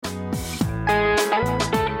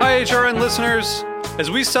HRN listeners.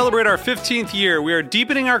 As we celebrate our 15th year, we are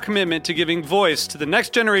deepening our commitment to giving voice to the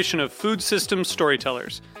next generation of food systems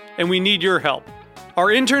storytellers, and we need your help. Our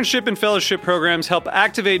internship and fellowship programs help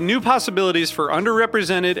activate new possibilities for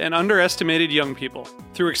underrepresented and underestimated young people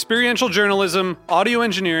through experiential journalism, audio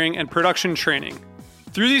engineering, and production training.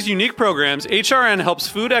 Through these unique programs, HRN helps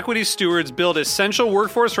food equity stewards build essential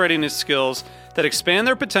workforce readiness skills that expand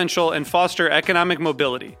their potential and foster economic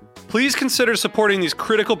mobility. Please consider supporting these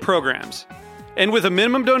critical programs. And with a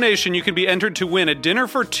minimum donation, you can be entered to win a dinner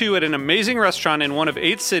for two at an amazing restaurant in one of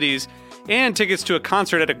 8 cities and tickets to a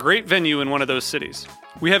concert at a great venue in one of those cities.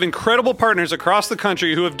 We have incredible partners across the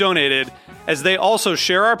country who have donated, as they also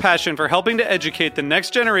share our passion for helping to educate the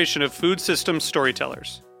next generation of food systems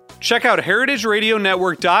storytellers. Check out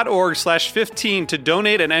heritageradionetwork.org/15 to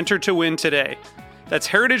donate and enter to win today. That's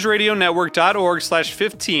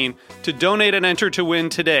heritageradionetwork.org/15 to donate and enter to win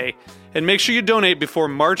today. And make sure you donate before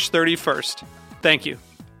March 31st. Thank you.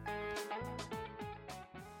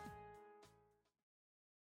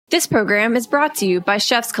 This program is brought to you by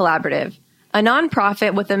Chefs Collaborative, a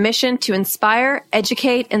nonprofit with a mission to inspire,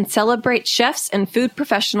 educate, and celebrate chefs and food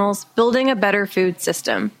professionals building a better food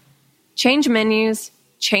system. Change menus,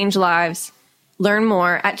 change lives. Learn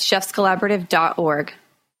more at chefscollaborative.org.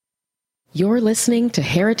 You're listening to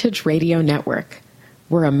Heritage Radio Network.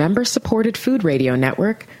 We're a member-supported food radio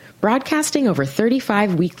network broadcasting over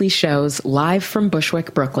 35 weekly shows live from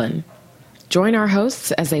Bushwick, Brooklyn. Join our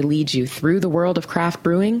hosts as they lead you through the world of craft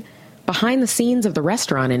brewing, behind the scenes of the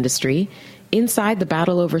restaurant industry, inside the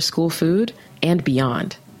battle over school food, and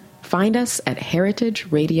beyond. Find us at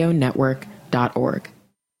heritageradionetwork.org.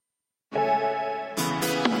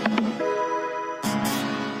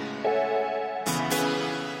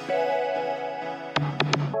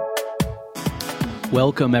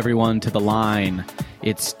 Welcome, everyone, to The Line.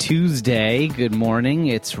 It's Tuesday. Good morning.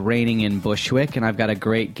 It's raining in Bushwick, and I've got a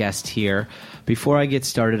great guest here. Before I get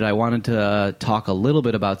started, I wanted to talk a little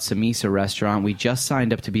bit about Samisa Restaurant. We just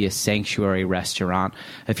signed up to be a sanctuary restaurant.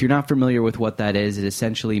 If you're not familiar with what that is, it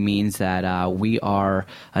essentially means that we are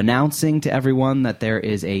announcing to everyone that there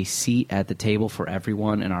is a seat at the table for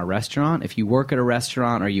everyone in our restaurant. If you work at a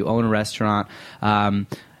restaurant or you own a restaurant,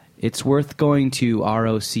 it's worth going to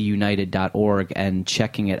rocunited.org and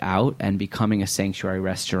checking it out and becoming a sanctuary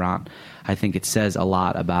restaurant. I think it says a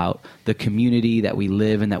lot about the community that we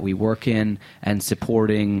live and that we work in, and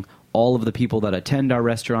supporting all of the people that attend our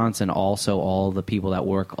restaurants and also all the people that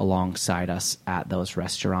work alongside us at those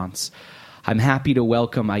restaurants. I'm happy to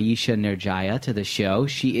welcome Ayesha Nurdjaja to the show.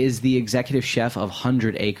 She is the executive chef of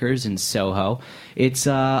 100 Acres in SoHo. It's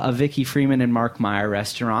a Vicki, Freeman, and Marc Meyer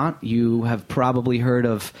restaurant. You have probably heard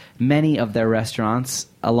of many of their restaurants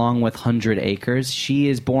along with 100 Acres. She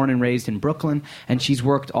is born and raised in Brooklyn, and she's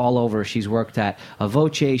worked all over. She's worked at A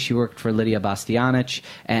Voce, she worked for Lidia Bastianich,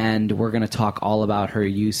 and we're going to talk all about her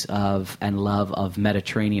use of and love of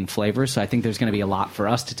Mediterranean flavors. So I think there's going to be a lot for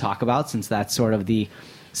us to talk about, since that's sort of the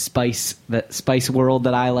spice world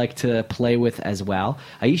that I like to play with as well.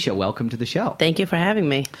 Ayesha, welcome to the show. Thank you for having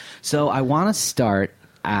me. So I want to start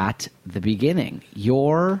at the beginning.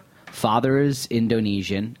 Your father is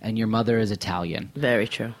Indonesian and your mother is Italian. Very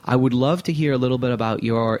true. I would love to hear a little bit about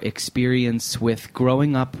your experience with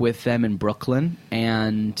growing up with them in Brooklyn,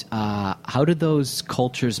 and how did those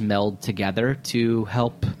cultures meld together to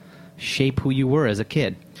help shape who you were as a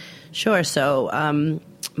kid? Sure. So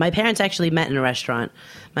my parents actually met in a restaurant.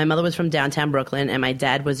 My mother was from downtown Brooklyn, and my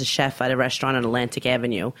dad was a chef at a restaurant on Atlantic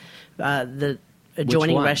Avenue. The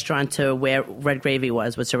adjoining restaurant to where Red Gravy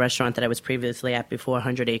was a restaurant that I was previously at before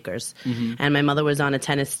 100 Acres. Mm-hmm. And my mother was on a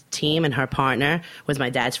tennis team, and her partner was my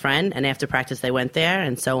dad's friend. And after practice, they went there,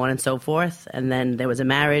 and so on and so forth. And then there was a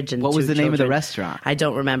marriage and What was the children. name of the restaurant? I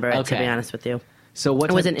don't remember it, to be honest with you. So what?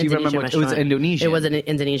 It was an Indonesian restaurant. It was Indonesian. It was an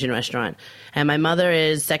Indonesian restaurant. And my mother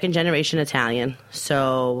is second-generation Italian.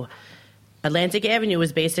 So Atlantic Avenue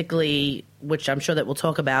was basically, which I'm sure that we'll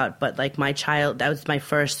talk about, but like that was my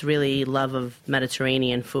first really love of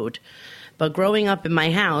Mediterranean food. But growing up in my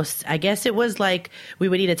house, I guess it was like we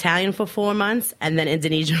would eat Italian for 4 months and then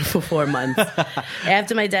Indonesian for 4 months.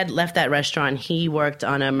 After my dad left that restaurant, he worked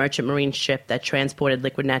on a merchant marine ship that transported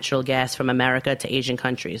liquid natural gas from America to Asian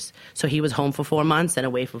countries. So he was home for 4 months and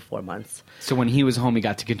away for 4 months. So when he was home, he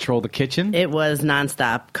got to control the kitchen? It was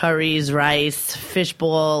nonstop. Curries, rice,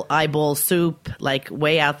 fishbowl, eyeball soup, like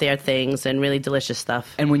way out there things, and really delicious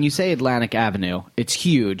stuff. And when you say Atlantic Avenue, it's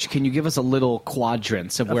huge. Can you give us a little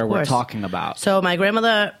quadrants of where we're talking about? So my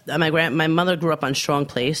mother grew up on Strong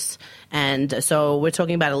Place, and so we're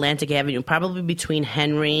talking about Atlantic Avenue, probably between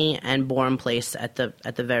Henry and Bourne Place at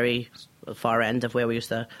the very far end of where we used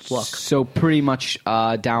to walk. So pretty much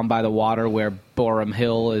down by the water where Borum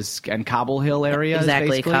Hill is and Cobble Hill area.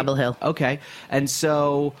 Exactly, is Cobble Hill. Okay, and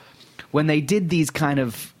so when they did these kind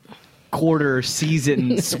of quarter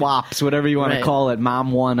season swaps, whatever you want to call it,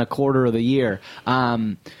 mom won a quarter of the year.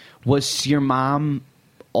 Was your mom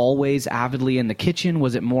always avidly in the kitchen?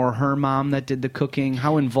 Was it more her mom that did the cooking?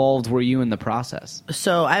 How involved were you in the process?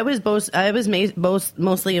 So I was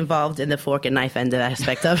mostly involved in the fork and knife end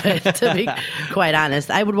aspect of it, to be quite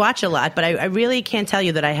honest. I would watch a lot, but I really can't tell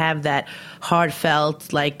you that I have that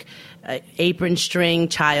heartfelt, like, apron string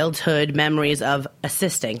childhood memories of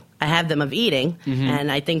assisting. I have them of eating,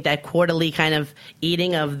 and I think that quarterly kind of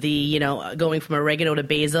eating of the, going from oregano to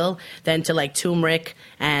basil, then to like turmeric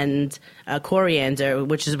and coriander,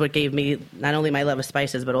 which is what gave me not only my love of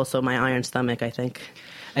spices, but also my iron stomach, I think.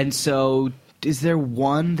 And so is there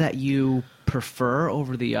one that you prefer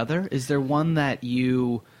over the other? Is there one that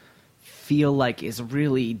you feel like is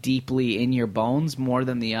really deeply in your bones more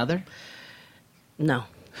than the other? No.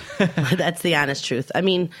 That's the honest truth. I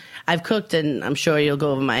mean, I've cooked, and I'm sure you'll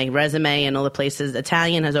go over my resume and all the places.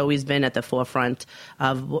 Italian has always been at the forefront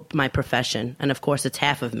of my profession, and of course, it's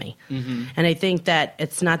half of me. And I think that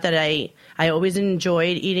it's not that I always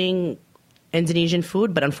enjoyed eating Indonesian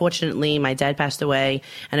food, but unfortunately my dad passed away,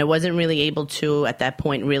 and I wasn't really able to at that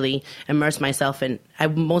point really immerse myself in. I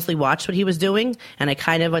mostly watched what he was doing, and I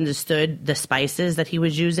kind of understood the spices that he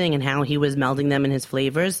was using and how he was melding them in his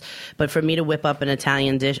flavors. But for me to whip up an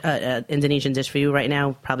Italian dish, Indonesian dish for you right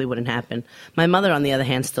now probably wouldn't happen. My mother, on the other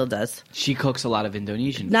hand, still does. She cooks a lot of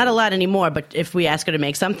Indonesian food. Not a lot anymore, but if we ask her to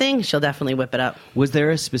make something, she'll definitely whip it up. Was there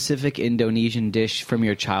a specific Indonesian dish from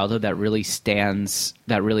your childhood that really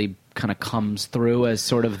kind of comes through as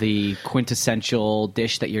sort of the quintessential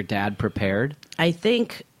dish that your dad prepared? I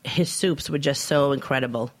think his soups were just so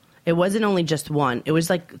incredible. It wasn't only just one. It was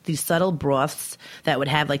like these subtle broths that would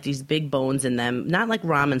have like these big bones in them, not like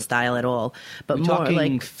ramen style at all, but more talking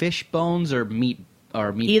like fish bones or meat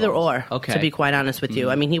either bones? Or. Okay. To be quite honest with you,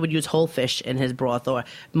 I mean, he would use whole fish in his broth, or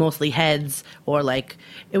mostly heads, or like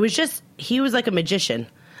it was just he was like a magician.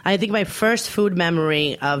 I think my first food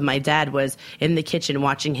memory of my dad was in the kitchen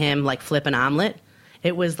watching him like flip an omelet.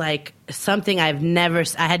 It was like something I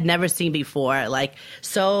had never seen before, like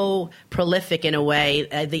so prolific in a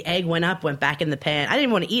way. The egg went back in the pan. I didn't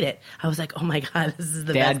want to eat it. I was like, oh my God, this is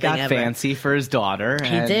the best thing ever. Dad got fancy for his daughter. He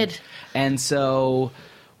did. And so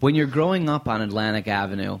when you're growing up on Atlantic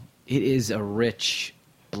Avenue, it is a rich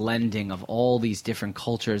blending of all these different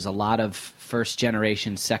cultures, a lot of first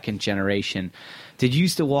generation, second generation. Did you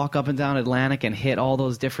used to walk up and down Atlantic and hit all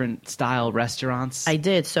those different style restaurants? I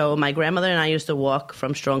did. So my grandmother and I used to walk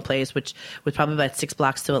from Strong Place, which was probably about 6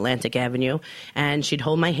 blocks to Atlantic Avenue, and she'd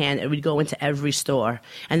hold my hand and we'd go into every store.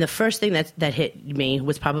 And the first thing that hit me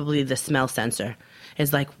was probably the smell sensor.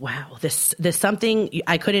 It's like, wow, there's something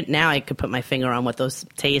I could put my finger on what those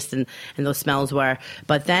tastes and those smells were.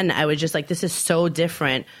 But then I was just like, this is so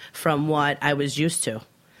different from what I was used to.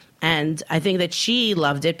 And I think that she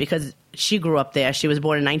loved it because she grew up there. She was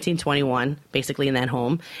born in 1921, basically in that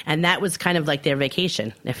home. And that was kind of like their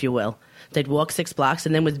vacation, if you will. They'd walk 6 blocks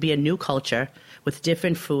and then would be a new culture with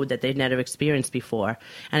different food that they'd never experienced before.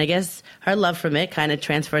 And I guess her love from it kind of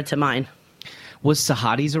transferred to mine. Was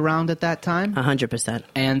Sahadi's around at that time? 100%.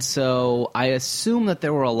 And so I assume that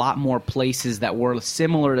there were a lot more places that were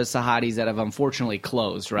similar to Sahadi's that have unfortunately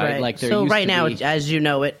closed, right? Right. Like so right now, as you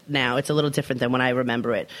know it now, it's a little different than when I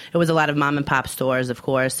remember it. It was a lot of mom and pop stores, of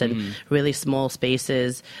course, and really small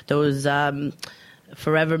spaces. Those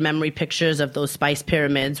forever memory pictures of those spice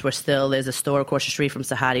pyramids were still, there's a store across the street from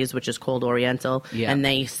Sahadi's, which is called Oriental, and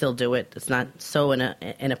they still do it. It's not so in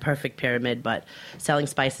a perfect pyramid, but selling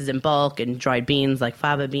spices in bulk and dried beans like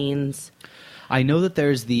fava beans. I know that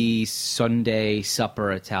there's the Sunday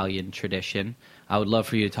supper Italian tradition. I would love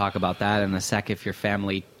for you to talk about that in a sec if your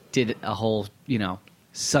family did a whole,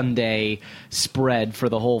 Sunday spread for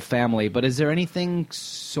the whole family. But is there anything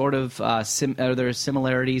sort of are there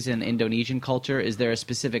similarities in Indonesian culture? Is there a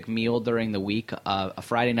specific meal during the week, a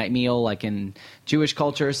Friday night meal like in Jewish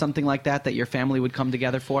culture or something like that your family would come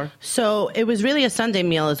together for? So it was really a Sunday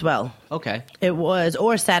meal as well. Okay. It was,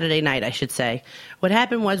 or Saturday night, I should say. What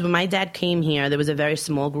happened was when my dad came here, there was a very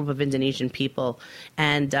small group of Indonesian people,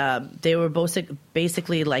 and they were both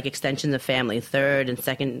basically like extensions of family, third and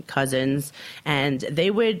second cousins, and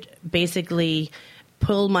they would basically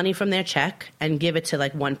pull money from their check and give it to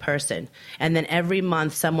like one person. And then every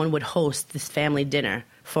month someone would host this family dinner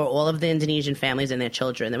for all of the Indonesian families and their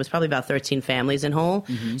children. There was probably about 13 families in whole.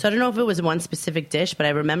 So I don't know if it was one specific dish, but I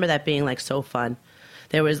remember that being like so fun.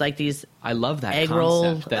 There was like these I love that egg concept,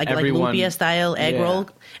 roll, that like everyone, lumpia style egg roll,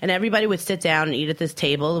 and everybody would sit down and eat at this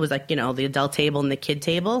table. It was like, the adult table and the kid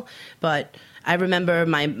table. But I remember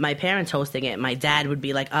my parents hosting it. My dad would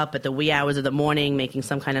be like up at the wee hours of the morning making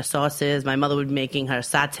some kind of sauces. My mother would be making her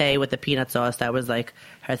satay with the peanut sauce. That was like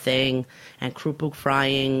her thing. And krupuk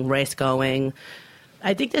frying, rice going.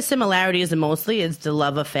 I think the similarities mostly is the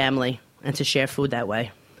love of family and to share food that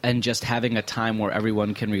way. And just having a time where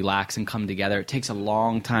everyone can relax and come together. It takes a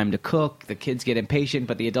long time to cook. The kids get impatient,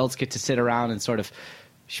 but the adults get to sit around and sort of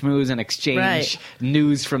schmooze and exchange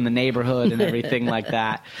news from the neighborhood and everything like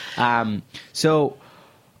that. So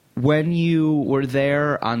when you were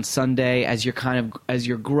there on Sunday, as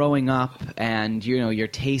you're growing up and you're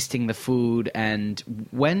tasting the food, and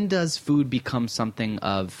when does food become something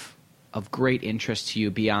of great interest to you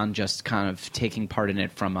beyond just kind of taking part in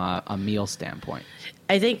it from a meal standpoint?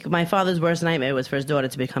 I think my father's worst nightmare was for his daughter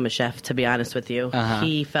to become a chef, to be honest with you.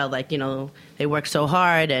 He felt like, they worked so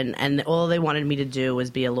hard and all they wanted me to do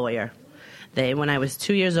was be a lawyer. When I was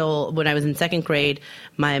 2 years old, when I was in second grade,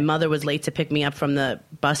 my mother was late to pick me up from the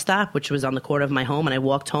bus stop, which was on the corner of my home, and I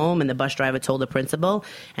walked home, and the bus driver told the principal,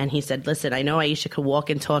 and he said, listen, I know Ayesha could walk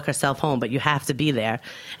and talk herself home, but you have to be there.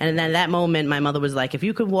 And then at that moment, my mother was like, if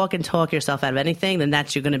you could walk and talk yourself out of anything, then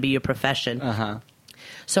that's going to be your profession.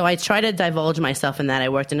 So I tried to divulge myself in that. I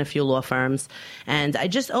worked in a few law firms, and I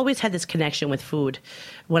just always had this connection with food.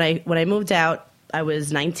 When I moved out, I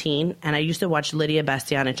was 19, and I used to watch Lidia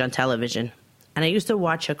Bastianich on television. And I used to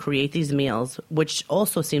watch her create these meals, which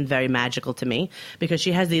also seemed very magical to me because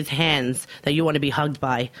she has these hands that you want to be hugged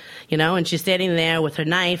by, and she's standing there with her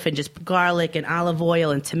knife and just garlic and olive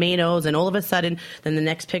oil and tomatoes. And all of a sudden, then the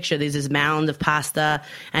next picture, there's this mound of pasta.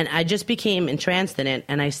 And I just became entranced in it.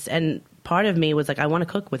 And part of me was like, I want to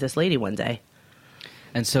cook with this lady one day.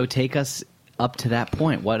 And so take us up to that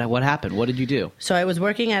point. What happened? What did you do? So I was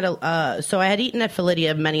working at so I had eaten at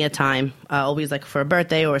Felidia many a time, always like for a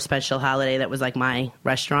birthday or a special holiday. That was like my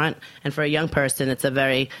restaurant. And for a young person, it's a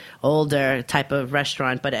very older type of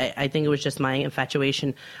restaurant. But I think it was just my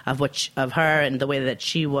infatuation of her and the way that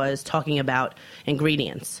she was talking about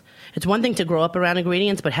ingredients. It's one thing to grow up around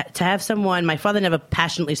ingredients, but to have someone, my father never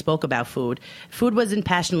passionately spoke about food. Food wasn't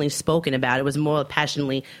passionately spoken about. It was more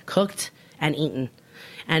passionately cooked and eaten.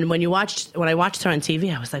 And when I watched her on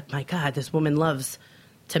TV, I was like, my God, this woman loves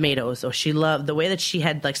tomatoes, or she loved the way that she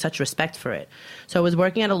had like such respect for it. So I was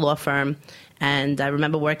working at a law firm, and I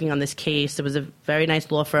remember working on this case. It was a very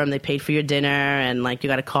nice law firm. They paid for your dinner, and like you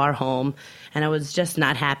got a car home, and I was just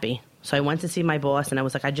not happy. So I went to see my boss, and I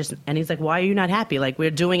was like, and he's like, why are you not happy? Like,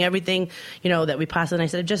 we're doing everything, that we possibly, and I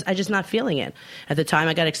said, I'm just not feeling it. At the time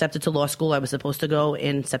I got accepted to law school. I was supposed to go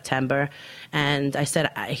in September, and he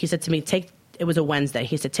said to me, it was a Wednesday.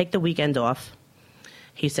 He said, take the weekend off.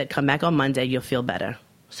 He said, come back on Monday, you'll feel better.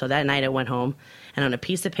 So that night I went home, and on a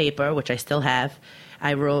piece of paper, which I still have,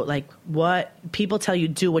 I wrote, like, what people tell you,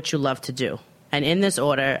 do what you love to do. And in this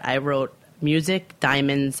order, I wrote music,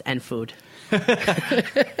 diamonds, and food. I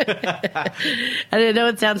don't know,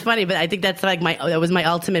 it sounds funny, but I think that's like that was my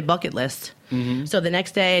ultimate bucket list. Mm-hmm. So the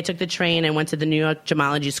next day I took the train and went to the New York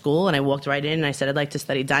Gemology School, and I walked right in and I said, I'd like to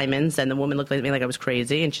study diamonds. And the woman looked at me like I was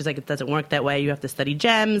crazy, and she's like, it doesn't work that way. You have to study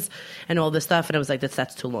gems and all this stuff. And I was like,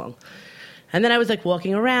 that's too long. And then I was like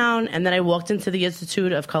walking around, and then I walked into the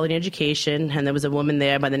Institute of Culinary Education, and there was a woman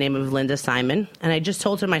there by the name of Linda Simon, and I just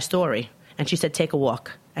told her my story, and she said, take a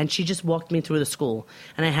walk. And she just walked me through the school,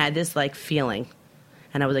 and I had this like feeling,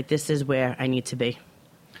 and I was like, this is where I need to be.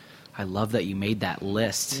 I love that you made that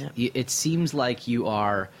list. Yeah. It seems like you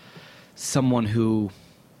are someone who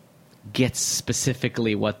gets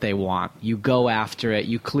specifically what they want. You go after it.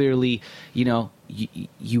 You clearly,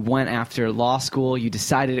 you went after law school. You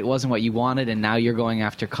decided it wasn't what you wanted, and now you're going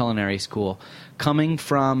after culinary school. Coming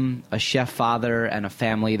from a chef father and a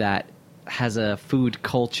family that has a food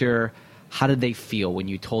culture, how did they feel when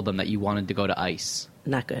you told them that you wanted to go to ICE?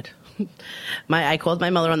 Not good. I called my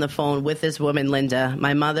mother on the phone with this woman, Linda.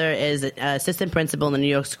 My mother is an assistant principal in the New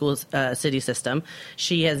York school city system.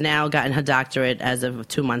 She has now gotten her doctorate as of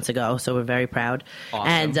 2 months ago, so we're very proud.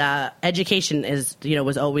 Awesome. And education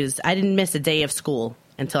was always, I didn't miss a day of school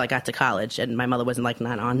until I got to college, and my mother wasn't like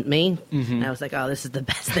not on me. Mm-hmm. And I was like, oh, this is the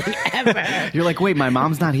best thing ever. You're like, wait, my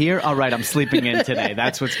mom's not here? All right, I'm sleeping in today.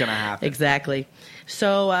 That's what's going to happen. Exactly.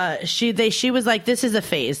 So she was like, this is a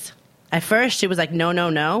phase. At first, she was like, no, no,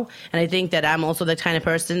 no. And I think that I'm also the kind of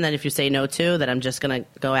person that if you say no to, that I'm just going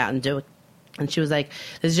to go out and do it. And she was like,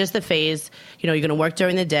 this is just a phase. You're going to work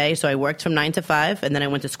during the day. So I worked from 9 to 5, and then I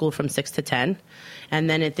went to school from 6 to 10. And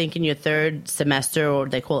then I think in your third semester, or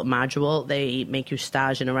they call it module, they make you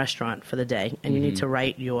stage in a restaurant for the day. And you need to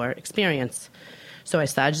write your experience. So I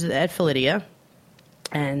started at Felidia,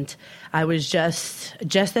 and I was just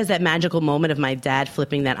as that magical moment of my dad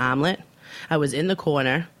flipping that omelet, I was in the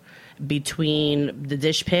corner between the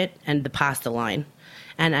dish pit and the pasta line,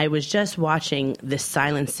 and I was just watching this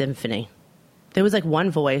silent symphony. There was like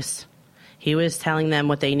one voice. He was telling them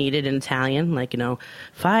what they needed in Italian, like,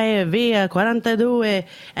 fai via 42,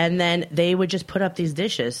 and then they would just put up these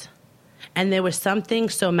dishes. And there was something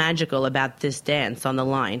so magical about this dance on the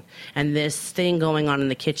line and this thing going on in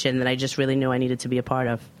the kitchen that I just really knew I needed to be a part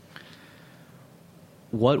of.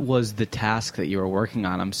 What was the task that you were working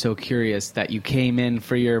on? I'm so curious that you came in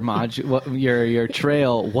for your your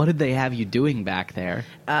trail. What did they have you doing back there?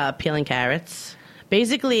 Peeling carrots.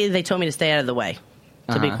 Basically, they told me to stay out of the way.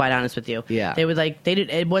 To be quite honest with you, yeah, they would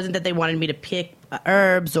it wasn't that they wanted me to pick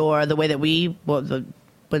herbs or the way that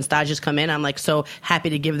when stages come in, I'm like so happy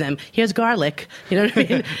to give them, here's garlic, you know what I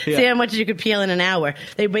mean? Yeah. See how much you could peel in an hour.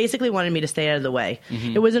 They basically wanted me to stay out of the way.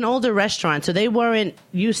 Mm-hmm. It was an older restaurant, so they weren't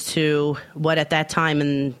used to what at that time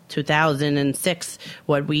in 2006,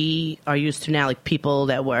 what we are used to now, like people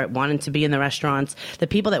that were wanting to be in the restaurants. The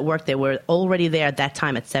people that worked there were already there at that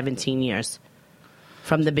time at 17 years.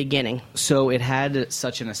 From the beginning. So it had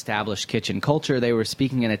such an established kitchen culture. They were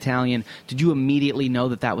speaking in Italian. Did you immediately know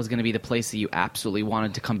that was going to be the place that you absolutely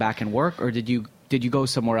wanted to come back and work, or did you go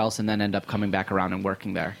somewhere else and then end up coming back around and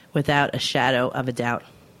working there? Without a shadow of a doubt.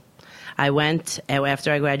 I went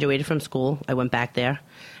after I graduated from school. I went back there,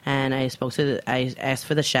 and I asked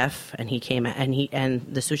for the chef, and he came, and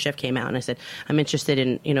the sous chef came out, and I said, I'm interested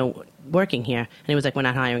in working here, and he was like, we're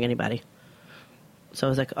not hiring anybody. So I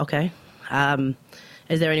was like, okay.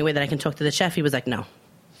 Is there any way that I can talk to the chef? He was like, no.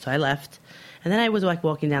 So I left. And then I was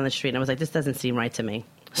walking down the street, and I was like, this doesn't seem right to me.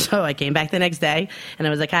 So I came back the next day, and I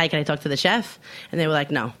was like, hi, can I talk to the chef? And they were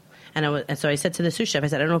like, no. And so I said to the sous chef, I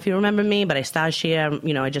said, I don't know if you remember me, but I stage here.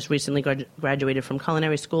 I just recently graduated from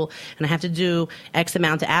culinary school, and I have to do X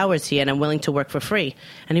amount of hours here, and I'm willing to work for free.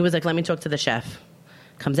 And he was like, let me talk to the chef.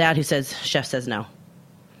 Comes out, he says, chef says no.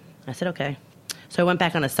 I said, okay. So I went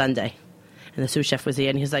back on a Sunday. And the sous chef was here,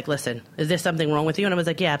 and he's like, listen, is there something wrong with you? And I was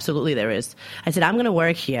like, yeah, absolutely there is. I said, I'm going to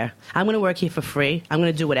work here. I'm going to work here for free. I'm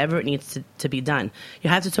going to do whatever it needs to be done. You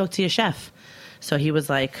have to talk to your chef. So he was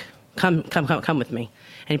like, come with me.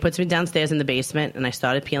 And he puts me downstairs in the basement, and I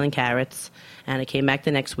started peeling carrots. And I came back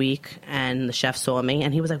the next week, and the chef saw me,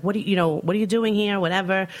 and he was like, what are you doing here,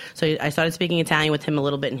 whatever. So I started speaking Italian with him a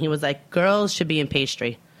little bit, and he was like, girls should be in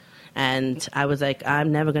pastry. And I was like,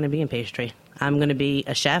 I'm never going to be in pastry. I'm going to be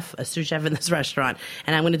a chef, a sous chef in this restaurant,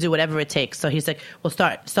 and I'm going to do whatever it takes. So he's like, well,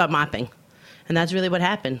 start mopping. And that's really what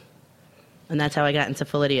happened. And that's how I got into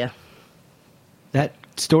Felidia. That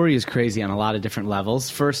story is crazy on a lot of different levels.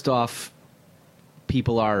 First off,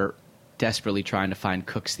 people are desperately trying to find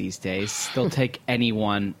cooks these days. They'll take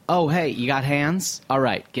anyone. Oh, hey, you got hands? All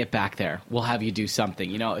right, get back there. We'll have you do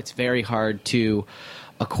something. It's very hard to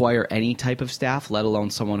acquire any type of staff, let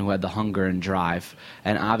alone someone who had the hunger and drive.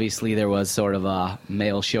 And obviously there was sort of a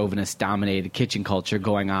male chauvinist-dominated kitchen culture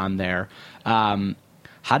going on there.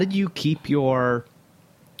 How did you keep your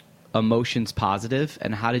emotions positive,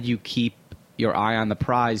 and how did you keep your eye on the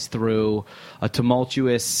prize through a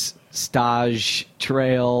tumultuous stage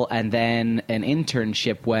trail and then an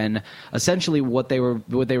internship when essentially what they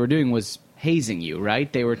were doing was hazing you,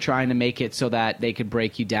 right? They were trying to make it so that they could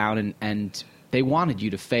break you down and they wanted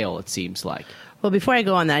you to fail, it seems like. Well, before I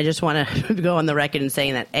go on that, I just want to go on the record in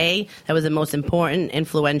saying that, that was the most important,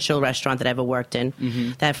 influential restaurant that I ever worked in.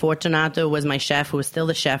 Mm-hmm. That Fortunato was my chef, who was still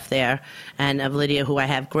the chef there, and of Lidia, who I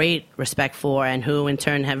have great respect for, and who in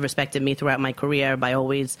turn have respected me throughout my career by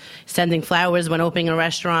always sending flowers when opening a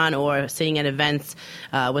restaurant or sitting at events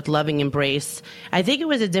with loving embrace. I think it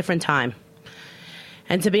was a different time.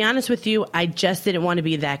 And to be honest with you, I just didn't want to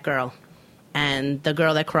be that girl, and the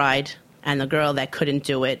girl that cried, and the girl that couldn't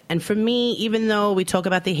do it. And for me, even though we talk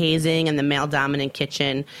about the hazing and the male-dominant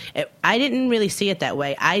kitchen, I didn't really see it that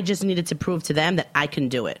way. I just needed to prove to them that I can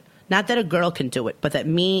do it. Not that a girl can do it, but that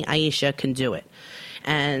me, Ayesha, can do it.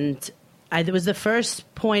 And it was the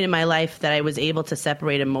first point in my life that I was able to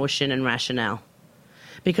separate emotion and rationale.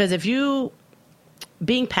 Because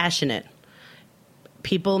being passionate,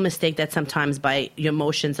 people mistake that sometimes by your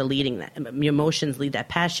emotions are leading that. Your emotions lead that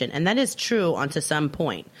passion. And that is true onto some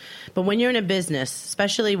point. But when you're in a business,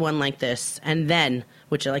 especially one like this, and then,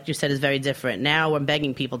 which like you said is very different, now we're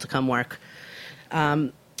begging people to come work,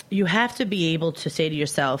 you have to be able to say to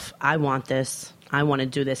yourself, I want this, I want to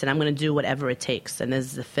do this, and I'm going to do whatever it takes. And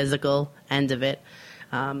there's the physical end of it.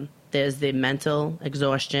 There's the mental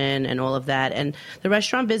exhaustion and all of that. And the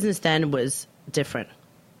restaurant business then was different.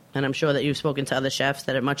 And I'm sure that you've spoken to other chefs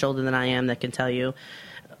that are much older than I am that can tell you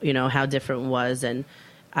how different it was. And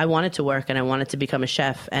I wanted to work and I wanted to become a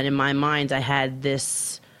chef. And in my mind, I had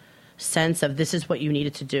this sense of this is what you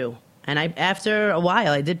needed to do. And after a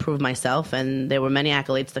while, I did prove myself, and there were many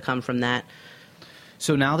accolades to come from that.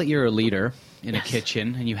 So now that you're a leader in Yes. a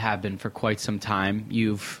kitchen, and you have been for quite some time,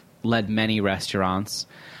 you've led many restaurants.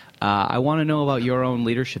 I want to know about your own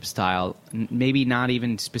leadership style, maybe not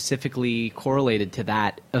even specifically correlated to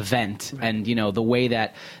that event and, the way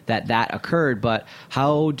that occurred, but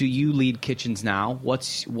how do you lead kitchens now?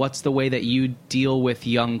 What's the way that you deal with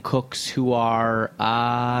young cooks who are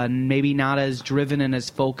maybe not as driven and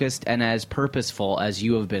as focused and as purposeful as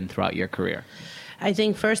you have been throughout your career? I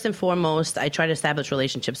think first and foremost, I try to establish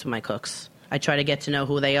relationships with my cooks. I try to get to know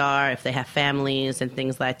who they are, if they have families and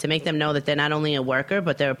things like that, to make them know that they're not only a worker,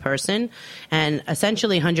 but they're a person. And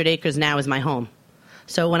essentially, 100 Acres now is my home.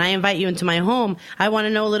 So when I invite you into my home, I want to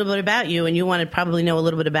know a little bit about you, and you want to probably know a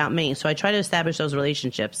little bit about me. So I try to establish those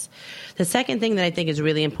relationships. The second thing that I think is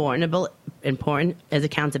really important is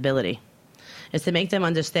accountability. Is to make them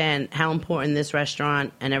understand how important this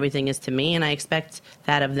restaurant and everything is to me, and I expect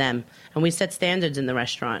that of them. And we set standards in the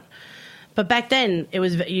restaurant. But back then, it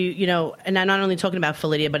was, and I'm not only talking about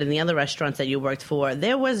Felidia, but in the other restaurants that you worked for,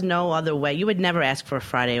 there was no other way. You would never ask for a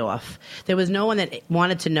Friday off. There was no one that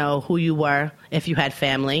wanted to know who you were if you had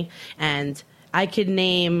family. And I could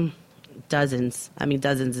name dozens. I mean,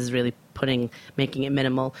 dozens is really making it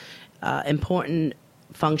minimal. Important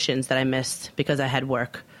functions that I missed because I had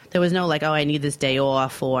work. There was no I need this day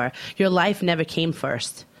off, or your life never came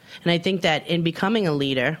first. And I think that in becoming a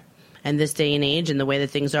leader, and this day and age and the way that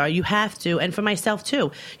things are, you have to, and for myself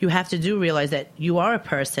too, you have to realize that you are a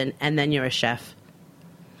person and then you're a chef.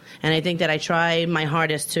 And I think that I try my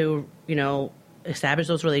hardest to, establish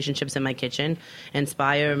those relationships in my kitchen,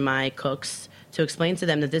 inspire my cooks to explain to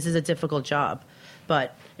them that this is a difficult job.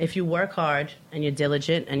 But if you work hard and you're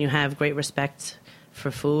diligent and you have great respect for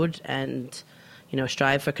food and,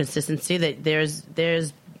 strive for consistency, that there's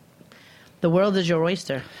the world is your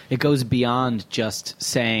oyster. It goes beyond just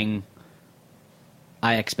saying,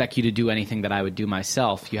 I expect you to do anything that I would do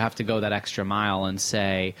myself. You have to go that extra mile and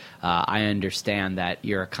say, I understand that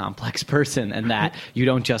you're a complex person and that you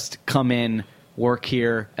don't just come in, work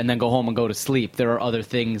here, and then go home and go to sleep. There are other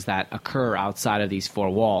things that occur outside of these four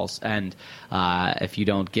walls. And if you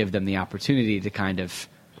don't give them the opportunity to kind of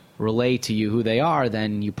relay to you who they are,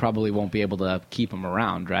 then you probably won't be able to keep them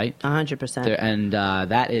around, right? 100%. And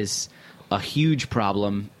that is a huge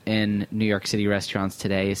problem in New York City restaurants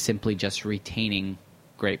today, is simply just retaining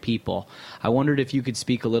great people. I wondered if you could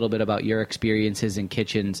speak a little bit about your experiences in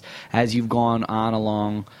kitchens as you've gone on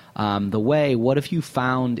along the way. What have you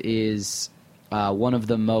found is one of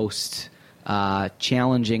the most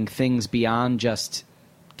challenging things beyond just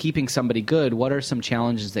keeping somebody good? What are some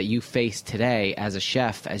challenges that you face today as a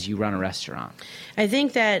chef as you run a restaurant? I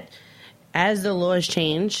think that as the laws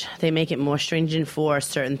change, they make it more stringent for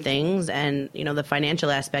certain things, and the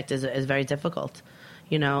financial aspect is very difficult.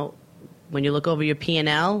 When you look over your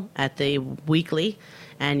P&L at the weekly,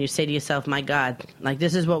 and you say to yourself, "My God,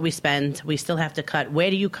 this is what we spend. We still have to cut. Where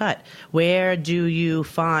do you cut? Where do you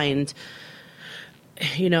find,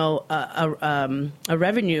 a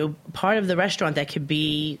revenue part of the restaurant that could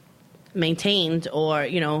be maintained, or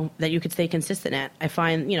that you could stay consistent at?" I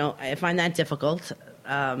find that difficult.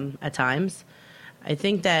 At times. I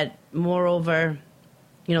think that, moreover,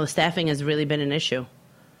 the staffing has really been an issue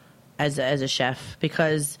as a chef,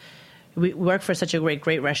 because we work for such a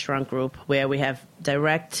great restaurant group where we have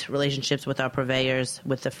direct relationships with our purveyors,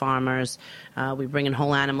 with the farmers. We bring in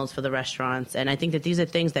whole animals for the restaurants. And I think that these are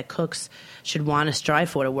things that cooks should want to strive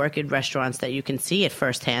for, to work in restaurants that you can see at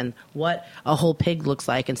firsthand what a whole pig looks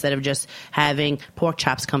like, instead of just having pork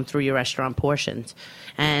chops come through your restaurant portions.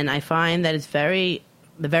 And I find that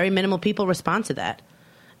the very minimal people respond to that.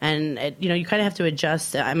 And, you kind of have to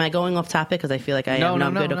adjust. Am I going off topic? Because I feel like I am.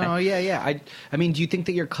 No, Good. Okay. No, yeah. I mean, do you think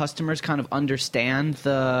that your customers kind of understand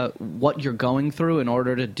what you're going through in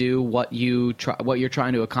order to do what you're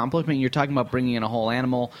trying to accomplish? I mean, you're talking about bringing in a whole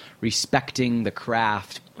animal, respecting the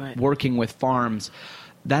craft, right, working with farms.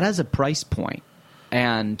 That has a price point,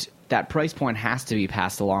 and that price point has to be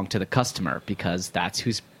passed along to the customer, because that's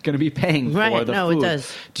who's going to be paying for the food. It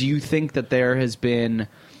does. Do you think that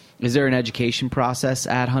is there an education process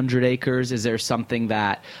at 100 Acres? Is there something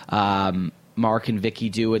that Marc and Vicki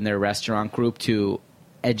do in their restaurant group to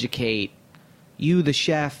educate you, the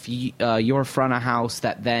chef, your front of house,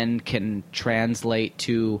 that then can translate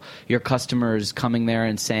to your customers coming there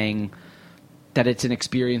and saying, that it's an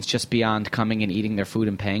experience just beyond coming and eating their food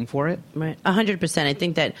and paying for it? Right, 100%. I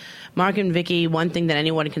think that Marc and Vicki, one thing that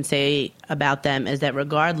anyone can say about them is that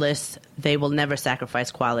regardless, they will never sacrifice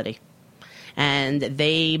quality. And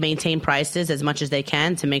they maintain prices as much as they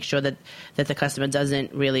can to make sure that the customer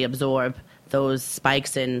doesn't really absorb those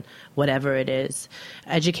spikes in whatever it is.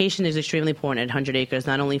 Education is extremely important at 100 Acres,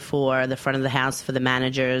 not only for the front of the house, for the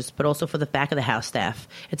managers, but also for the back of the house staff.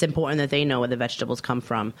 It's important that they know where the vegetables come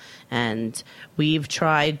from. And we've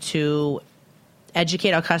tried to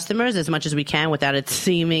educate our customers as much as we can without it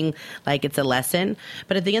seeming like it's a lesson.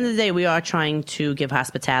 But at the end of the day, we are trying to give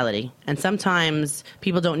hospitality. And sometimes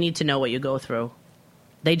people don't need to know what you go through.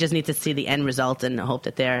 They just need to see the end result and hope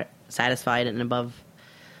that they're satisfied and above.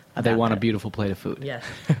 They want a beautiful plate of food. Yes.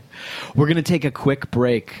 We're going to take a quick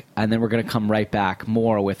break, and then we're going to come right back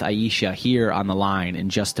more with Ayesha here on the line in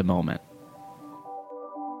just a moment.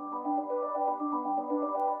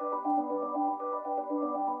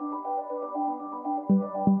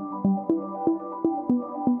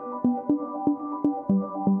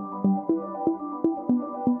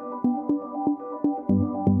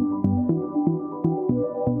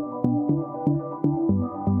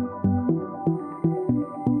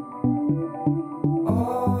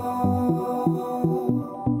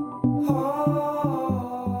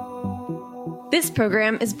 This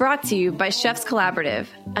program is brought to you by Chefs Collaborative,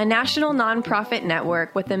 a national nonprofit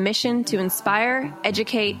network with a mission to inspire,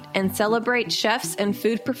 educate, and celebrate chefs and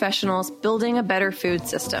food professionals building a better food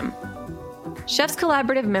system. Chefs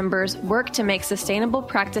Collaborative members work to make sustainable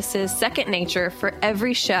practices second nature for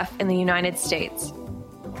every chef in the United States.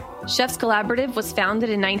 Chefs Collaborative was founded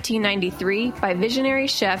in 1993 by visionary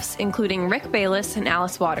chefs including Rick Bayless and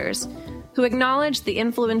Alice Waters, who acknowledge the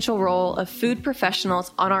influential role of food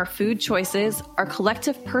professionals on our food choices, our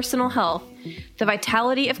collective personal health, the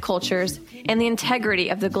vitality of cultures, and the integrity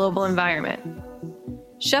of the global environment.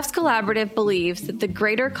 Chefs Collaborative believes that the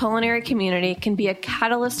greater culinary community can be a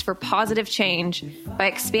catalyst for positive change by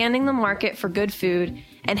expanding the market for good food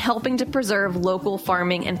and helping to preserve local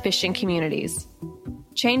farming and fishing communities.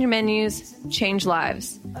 Change menus, change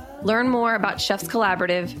lives. Learn more about Chefs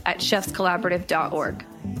Collaborative at chefscollaborative.org.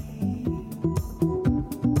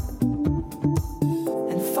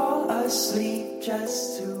 Sleep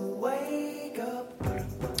just to wake up.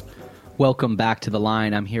 Welcome back to the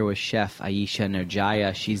line. I'm here with Chef Ayesha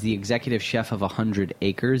Nurdjaja. She's the executive chef of 100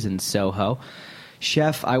 Acres in SoHo.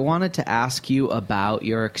 Chef, I wanted to ask you about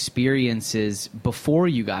your experiences before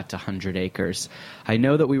you got to 100 Acres. I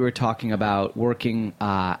know that we were talking about working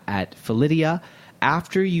at Felidia.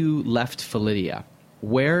 After you left Felidia,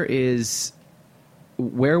 where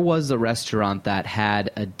was the restaurant that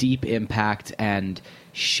had a deep impact and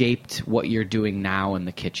shaped what you're doing now in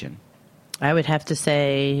the kitchen? I would have to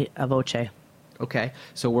say A Voce. Okay,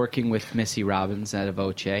 so working with Missy Robbins at A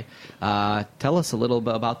Voce. Tell us a little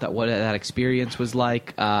bit about that, what that experience was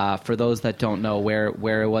like. For those that don't know,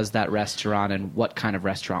 where was that restaurant and what kind of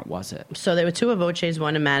restaurant was it? So there were two A Voces,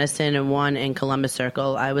 one in Madison and one in Columbus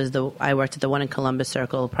Circle. I worked at the one in Columbus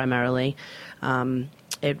Circle primarily.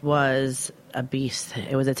 It was a beast.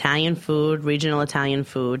 It was Italian food, regional Italian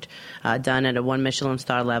food, done at a 1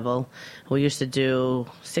 Michelin-star level. We used to do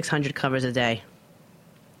 600 covers a day.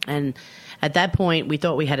 And at that point, we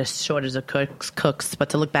thought we had a shortage of cooks, but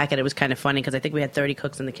to look back at it was kind of funny because I think we had 30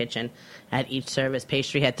 cooks in the kitchen at each service.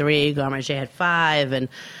 Pastry had 3, garde manger had 5, and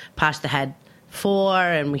pasta had 4,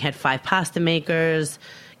 and we had 5 pasta makers,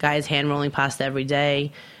 guys hand-rolling pasta every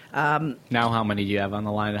day. Now how many do you have on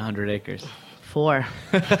the line at 100 Acres? 4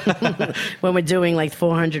 when we're doing like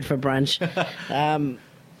 400 for brunch.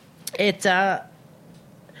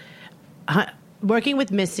 Working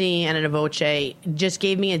with Missy and at A Voce just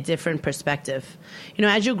gave me a different perspective. You know,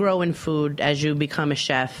 as you grow in food, as you become a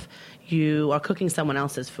chef, you are cooking someone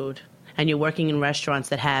else's food, and you're working in restaurants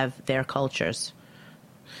that have their cultures.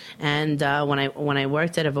 And when I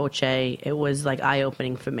worked at A Voce, it was like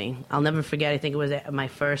eye-opening for me. I'll never forget. I think it was my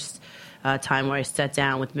first time where I sat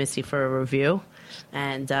down with Missy for a review,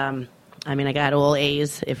 and I got all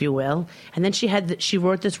A's, if you will. And then she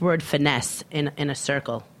wrote this word finesse in a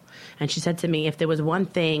circle, and she said to me, if there was one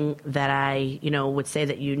thing that I would say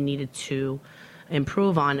that you needed to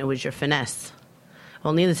improve on, it was your finesse.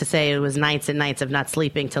 Well, needless to say, it was nights and nights of not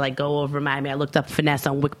sleeping till I go over I looked up finesse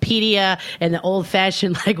on Wikipedia and the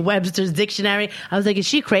old-fashioned, Webster's Dictionary. I was like, is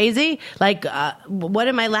she crazy? What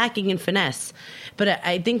am I lacking in finesse? But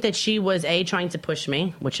I think that she was, A, trying to push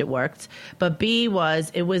me, which it worked, but B,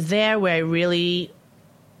 it was there where I really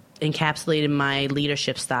encapsulated my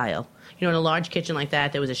leadership style, In a large kitchen like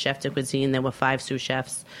that, there was a chef de cuisine, there were 5 sous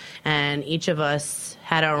chefs, and each of us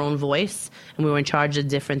had our own voice, and we were in charge of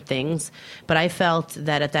different things. But I felt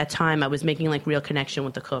that at that time I was making like real connection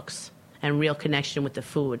with the cooks and real connection with the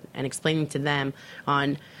food and explaining to them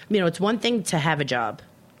on, it's one thing to have a job,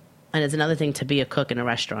 and it's another thing to be a cook in a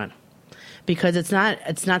restaurant, because it's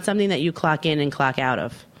not something that you clock in and clock out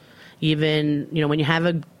of. Even, when you have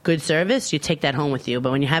a good service, you take that home with you.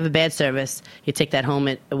 But when you have a bad service, you take that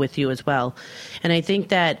home with you as well. And I think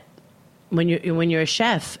that when you're a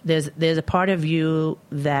chef, there's a part of you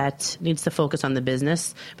that needs to focus on the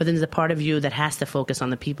business, but then there's a part of you that has to focus on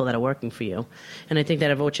the people that are working for you. And I think that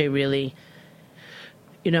A Voce really,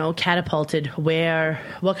 catapulted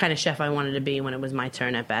what kind of chef I wanted to be when it was my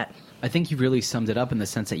turn at bat. I think you really summed it up in the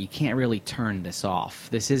sense that you can't really turn this off.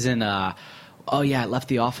 This isn't oh yeah, I left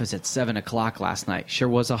the office at 7 o'clock last night. Sure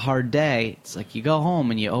was a hard day. It's like you go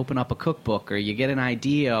home and you open up a cookbook, or you get an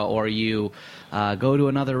idea, or you go to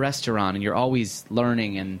another restaurant, and you're always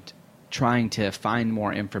learning and trying to find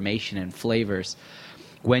more information and flavors.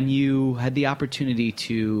 When you had the opportunity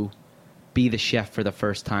to be the chef for the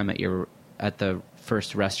first time at the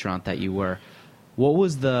first restaurant that you were, what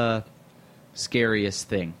was the scariest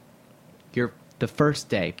thing? The first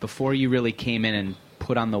day, before you really came in and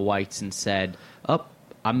put on the whites and said,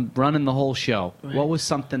 I'm running the whole show. Right. What was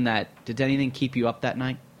something did anything keep you up that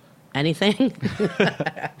night? Anything?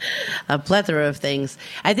 A plethora of things.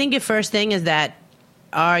 I think your first thing is that,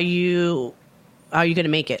 are you going to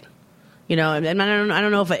make it? And I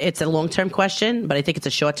don't know if it's a long-term question, but I think it's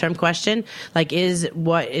a short-term question. Like,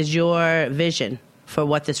 what is your vision for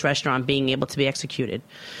what this restaurant being able to be executed?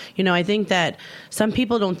 I think that some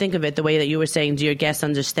people don't think of it the way that you were saying, do your guests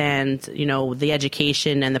understand, the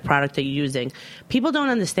education and the product that you're using? People don't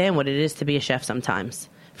understand what it is to be a chef sometimes.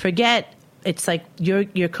 It's like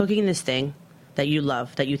you're cooking this thing that you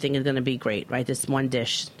love, that you think is going to be great, right? This one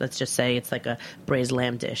dish, let's just say it's like a braised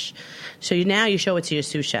lamb dish. So now you show it to your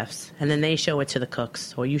sous chefs, and then they show it to the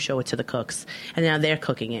cooks, or you show it to the cooks, and now they're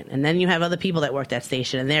cooking it. And then you have other people that work that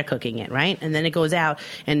station, and they're cooking it, right? And then it goes out,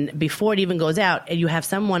 and before it even goes out, you have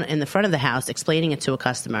someone in the front of the house explaining it to a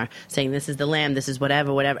customer, saying this is the lamb, this is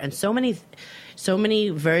whatever. And so many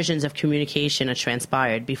versions of communication are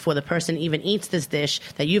transpired before the person even eats this dish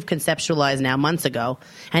that you've conceptualized now months ago.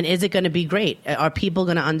 And is it going to be great? Are people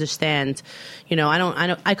going to understand?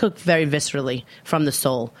 I cook very viscerally from the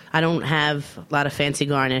soul. I don't have a lot of fancy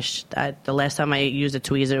garnish. The last time I used a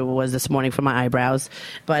tweezer was this morning for my eyebrows.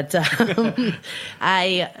 But so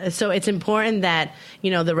it's important that,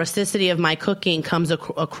 the rusticity of my cooking comes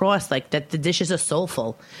across, like that the dishes are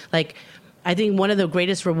soulful. Like, I think one of the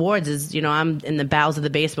greatest rewards is, I'm in the bowels of the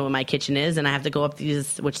basement where my kitchen is, and I have to go up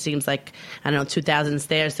these, which seems like, 2,000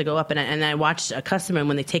 stairs to go up, and I watch a customer, and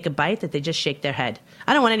when they take a bite, that they just shake their head.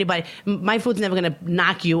 I don't want anybody, my food's never going to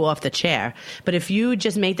knock you off the chair, but if you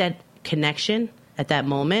just make that connection at that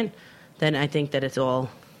moment, then I think that it's all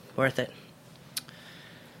worth it.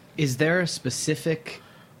 Is there a specific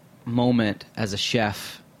moment as a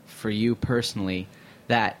chef for you personally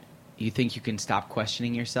that you think you can stop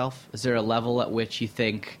questioning yourself? Is there a level at which you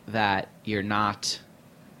think that you're not?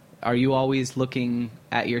 Are you always looking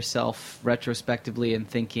at yourself retrospectively and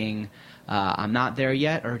thinking, I'm not there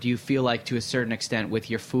yet? Or do you feel like, to a certain extent, with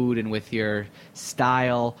your food and with your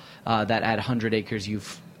style, that at 100 Acres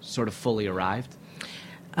you've sort of fully arrived?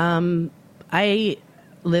 I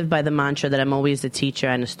live by the mantra that I'm always a teacher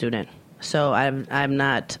and a student. So I'm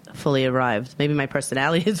not fully arrived. Maybe my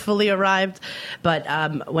personality is fully arrived, but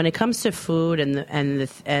when it comes to food and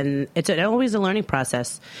it's always a learning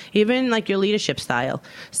process. Even like your leadership style.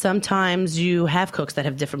 Sometimes you have cooks that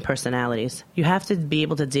have different personalities. You have to be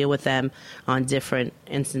able to deal with them on different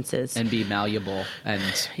instances and be malleable and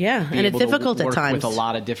and it's difficult at times with a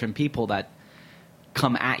lot of different people that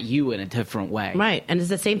come at you in a different way. Right, and it's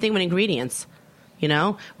the same thing with ingredients.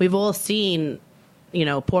 We've all seen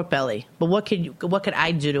pork belly. But what could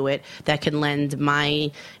I do to it that can lend my,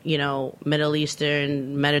 Middle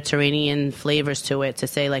Eastern, Mediterranean flavors to it, to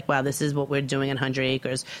say like, wow, this is what we're doing in 100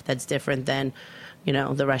 Acres that's different than,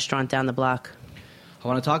 the restaurant down the block. I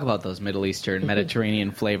want to talk about those Middle Eastern,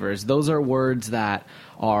 Mediterranean flavors. Those are words that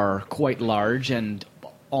are quite large and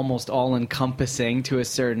almost all-encompassing to a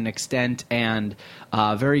certain extent, and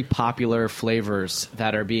very popular flavors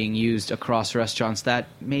that are being used across restaurants that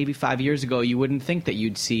maybe 5 years ago you wouldn't think that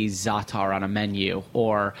you'd see za'atar on a menu,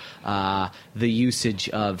 or the usage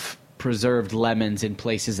of preserved lemons in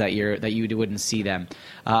places that you wouldn't see them.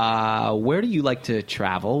 Where do you like to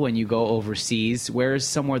travel when you go overseas? Where is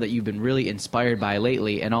somewhere that you've been really inspired by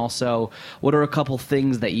lately? And also, what are a couple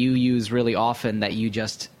things that you use really often that you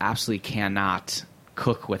just absolutely cannot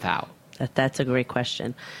cook without? That's a great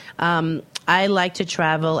question. I like to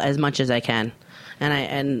travel as much as I can.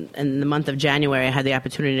 And in the month of January, I had the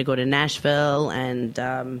opportunity to go to Nashville, and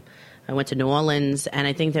I went to New Orleans. And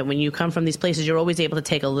I think that when you come from these places, you're always able to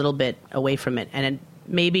take a little bit away from it. And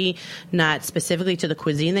maybe not specifically to the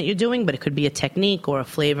cuisine that you're doing, but it could be a technique or a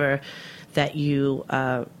flavor that you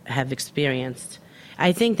have experienced.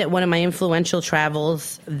 I think that one of my influential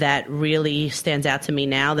travels that really stands out to me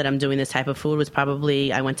now that I'm doing this type of food was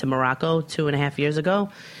probably I went to Morocco 2.5 years ago,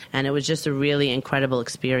 and it was just a really incredible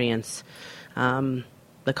experience.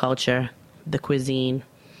 The culture, the cuisine.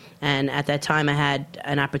 And at that time, I had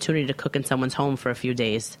an opportunity to cook in someone's home for a few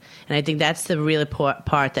days. And I think that's the really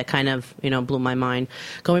part that kind of, blew my mind.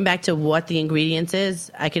 Going back to what the ingredients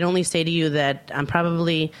is, I can only say to you that I'm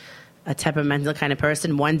probably a temperamental kind of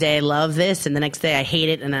person. One day I love this, and the next day I hate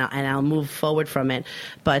it, and I'll move forward from it.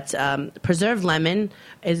 But preserved lemon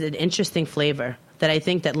is an interesting flavor that I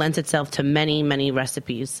think that lends itself to many, many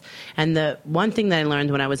recipes. And the one thing that I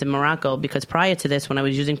learned when I was in Morocco, because prior to this, when I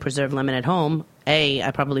was using preserved lemon at home, A,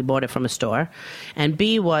 I probably bought it from a store, and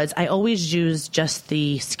B was I always used just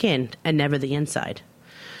the skin and never the inside.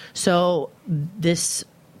 So this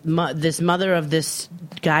mother of this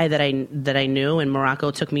guy that I knew in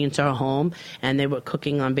Morocco took me into her home, and they were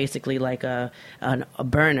cooking on basically like a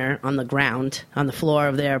burner on the ground, on the floor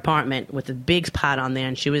of their apartment with a big pot on there,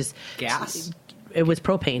 and she was... Gas? It was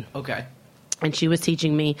propane. Okay. And she was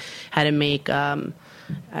teaching me how to make,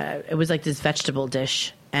 it was like this vegetable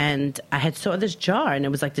dish. And I had saw this jar, and it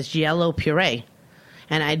was like this yellow puree.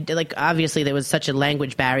 And obviously there was such a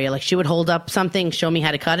language barrier. Like, she would hold up something, show me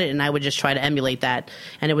how to cut it, and I would just try to emulate that.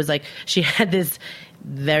 And it was like, she had this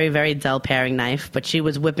very, very dull paring knife, but she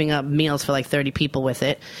was whipping up meals for like 30 people with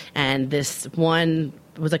it. And this one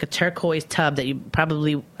was like a turquoise tub that you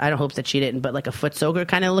probably, I don't hope that she didn't, but like a foot soaker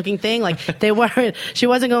kind of looking thing. Like, she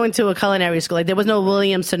wasn't going to a culinary school. Like, there was no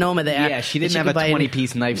Williams Sonoma there. Yeah, she didn't have a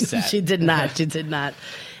 20-piece knife set. She did not.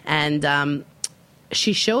 And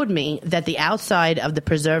she showed me that the outside of the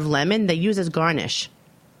preserved lemon they use as garnish,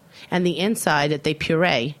 and the inside that they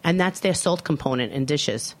puree, and that's their salt component in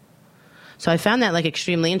dishes. So I found that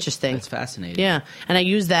extremely interesting. That's fascinating. Yeah, and I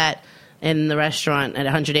use that in the restaurant at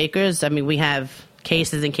 100 Acres. I mean, we have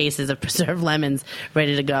cases and cases of preserved lemons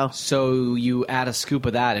ready to go. So you add a scoop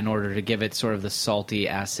of that in order to give it sort of the salty,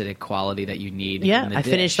 acidic quality that you need. Yeah, in the I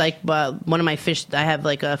dish. finished one of my fish. I have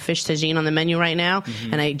a fish tagine on the menu right now,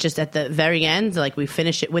 and I just at the very end, we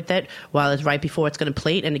finish it with it while it's right before it's going to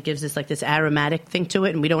plate, and it gives us this aromatic thing to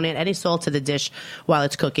it, and we don't add any salt to the dish while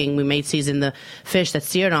it's cooking. We may season the fish that's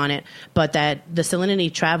seared on it, but that the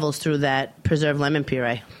salinity travels through that preserved lemon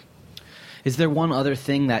puree. Is there one other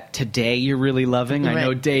thing that today you're really loving? Right. I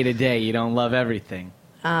know day to day you don't love everything.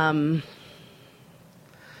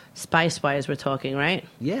 Spice-wise, we're talking, right?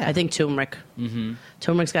 Yeah. I think turmeric. Mm-hmm.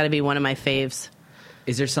 Turmeric's got to be one of my faves.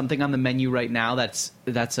 Is there something on the menu right now that's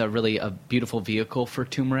a really a beautiful vehicle for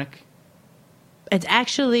turmeric? It's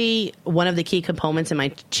actually one of the key components in my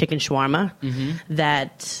chicken shawarma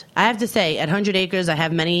that I have to say, at 100 Acres, I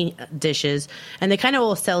have many dishes, and they kind of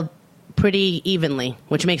all sell pretty evenly,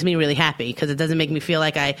 which makes me really happy because it doesn't make me feel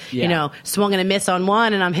like I, swung and a miss on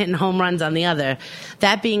one and I'm hitting home runs on the other.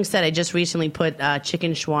 That being said, I just recently put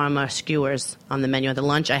chicken shawarma skewers on the menu at the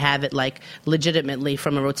lunch. I have it legitimately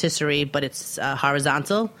from a rotisserie, but it's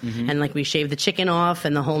horizontal, and we shave the chicken off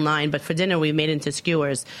and the whole nine. But for dinner, we made it into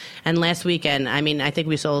skewers. And last weekend, I think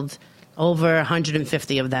we sold over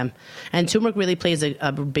 150 of them. And turmeric really plays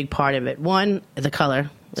a big part of it. One, the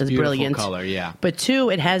color. It's brilliant. Color, yeah. But two,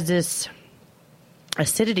 it has this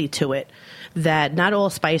acidity to it that not all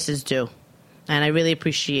spices do, and I really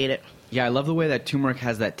appreciate it. Yeah, I love the way that turmeric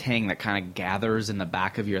has that tang that kind of gathers in the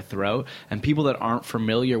back of your throat, and people that aren't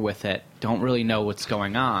familiar with it don't really know what's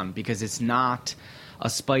going on because it's not a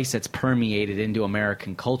spice that's permeated into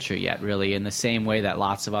American culture yet, really, in the same way that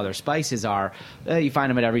lots of other spices are. You find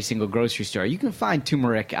them at every single grocery store. You can find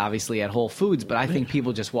turmeric, obviously, at Whole Foods, but I think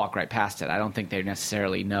people just walk right past it. I don't think they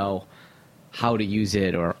necessarily know how to use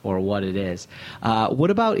it or what it is. What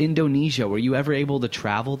about Indonesia? Were you ever able to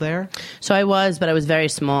travel there? So I was, but I was very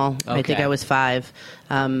small. Okay. I think I was 5.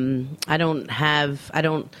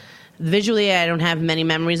 Visually, I don't have many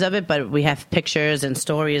memories of it, but we have pictures and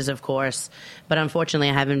stories, of course. But unfortunately,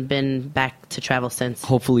 I haven't been back to travel since.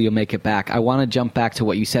 Hopefully you'll make it back. I want to jump back to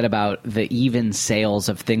what you said about the even sales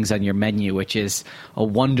of things on your menu, which is a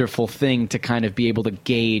wonderful thing to kind of be able to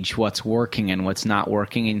gauge what's working and what's not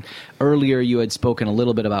working. And earlier you had spoken a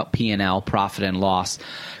little bit about P&L, profit and loss.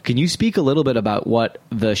 Can you speak a little bit about what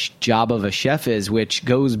the job of a chef is, which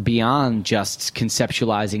goes beyond just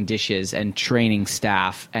conceptualizing dishes and training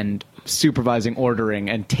staff and supervising, ordering,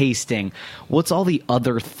 and tasting, what's all the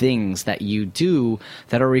other things that you do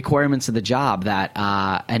that are requirements of the job that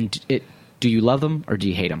do you love them or do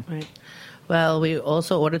you hate them? Right. Well, we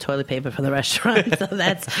also order toilet paper for the restaurant, so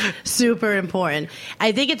that's super important.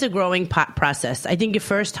 I think it's a growing process. I think your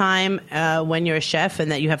first time when you're a chef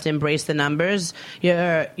and that you have to embrace the numbers,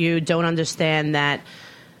 you don't understand that,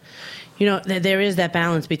 there is that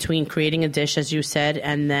balance between creating a dish, as you said,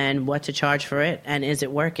 and then what to charge for it, and is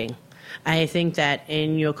it working? I think that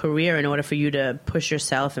in your career, in order for you to push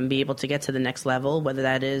yourself and be able to get to the next level, whether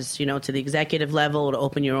that is, to the executive level or to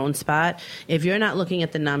open your own spot, if you're not looking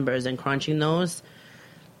at the numbers and crunching those,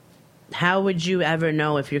 how would you ever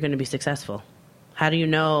know if you're going to be successful? How do you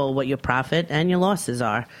know what your profit and your losses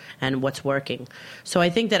are and what's working? So I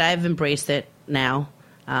think that I've embraced it now.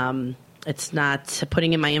 It's not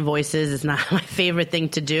putting in my invoices. It's not my favorite thing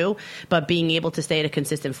to do, but being able to stay at a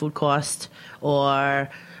consistent food cost or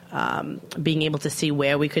being able to see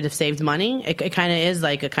where we could have saved money, it kind of is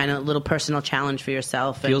like a kind of little personal challenge for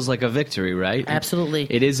yourself. Feels like a victory, right? Absolutely.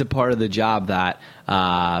 It is a part of the job that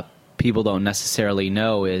people don't necessarily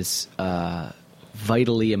know is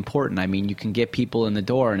vitally important. I mean, you can get people in the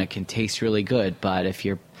door and it can taste really good, but if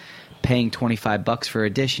you're paying $25 for a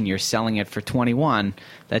dish and you're selling it for $21,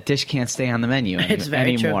 that dish can't stay on the menu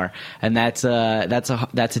anymore. True. And that's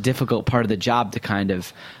a difficult part of the job to kind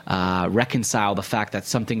of reconcile the fact that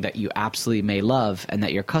something that you absolutely may love and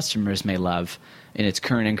that your customers may love in its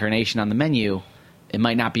current incarnation on the menu, it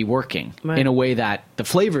might not be working in a way that the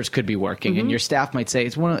flavors could be working, and your staff might say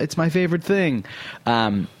it's my favorite thing.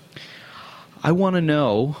 I want to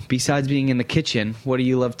know, besides being in the kitchen, what do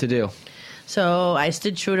you love to do? So I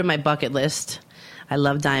stood true to my bucket list. I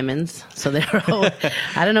love diamonds, so they're all,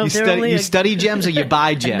 I don't know if they're only... You study gems or you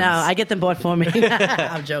buy gems? No, I get them bought for me.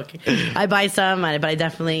 I'm joking. I buy some, but I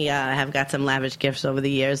definitely have got some lavish gifts over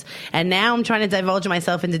the years. And now I'm trying to divulge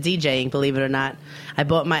myself into DJing, believe it or not.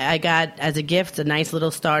 I got, as a gift, a nice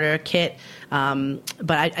little starter kit, but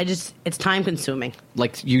I just, it's time consuming.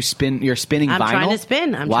 Like you're spinning vinyl? I'm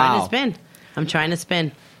trying to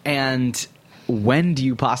spin. And... when do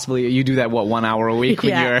you possibly... You do that, 1 hour a week?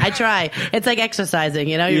 When you're... I try. It's like exercising,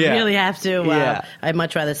 you really have to. I'd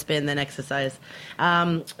much rather spin than exercise.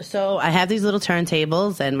 So I have these little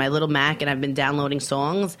turntables and my little Mac, and I've been downloading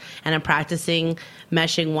songs, and I'm practicing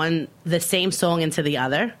meshing the same song into the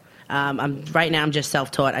other. Right now I'm just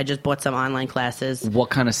self-taught. I just bought some online classes.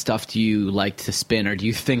 What kind of stuff do you like to spin, or do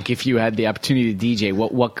you think if you had the opportunity to DJ,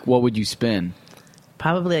 what would you spin?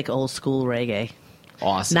 Probably like old school reggae.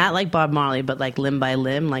 Awesome. Not like Bob Marley, but like Limb by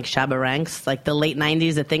Limb, like Shabba Ranks, like the late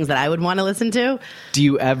 90s, the things that I would want to listen to. Do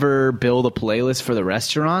you ever build a playlist for the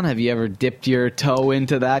restaurant? Have you ever dipped your toe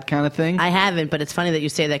into that kind of thing? I haven't, but it's funny that you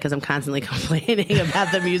say that because I'm constantly complaining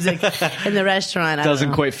about the music in the restaurant.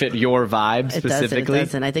 Doesn't quite fit your vibe specifically? It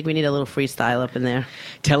doesn't. I think we need a little freestyle up in there.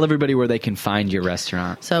 Tell everybody where they can find your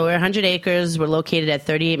restaurant. So we're 100 acres. We're located at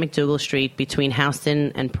 38 McDougal Street between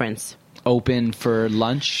Houston and Prince. Open for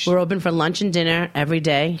lunch? We're open for lunch and dinner every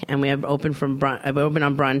day, and we have open on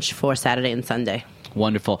brunch for Saturday and Sunday.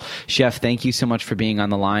 Wonderful. Chef, thank you so much for being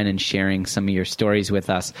on the line and sharing some of your stories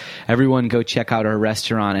with us. Everyone go check out our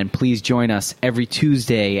restaurant, and please join us every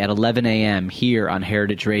Tuesday at 11 a.m. here on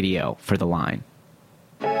Heritage Radio for The Line.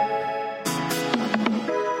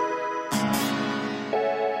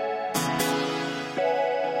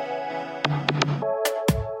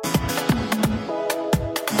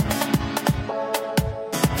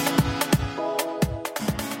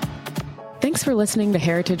 Thanks for listening to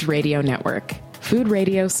Heritage Radio Network, food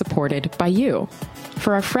radio supported by you.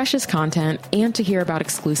 For our freshest content and to hear about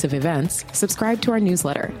exclusive events, subscribe to our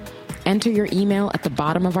newsletter. Enter your email at the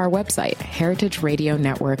bottom of our website,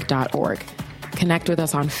 heritageradionetwork.org. Connect with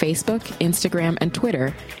us on Facebook, Instagram, and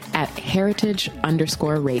Twitter at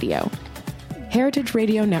heritage_radio. Heritage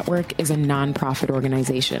Radio Network is a nonprofit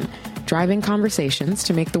organization driving conversations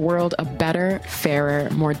to make the world a better, fairer,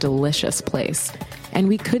 more delicious place. And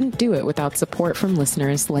we couldn't do it without support from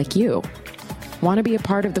listeners like you. Want to be a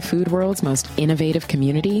part of the food world's most innovative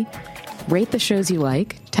community? Rate the shows you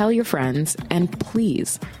like, tell your friends, and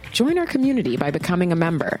please join our community by becoming a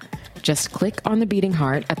member. Just click on the beating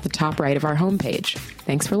heart at the top right of our homepage.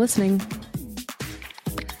 Thanks for listening.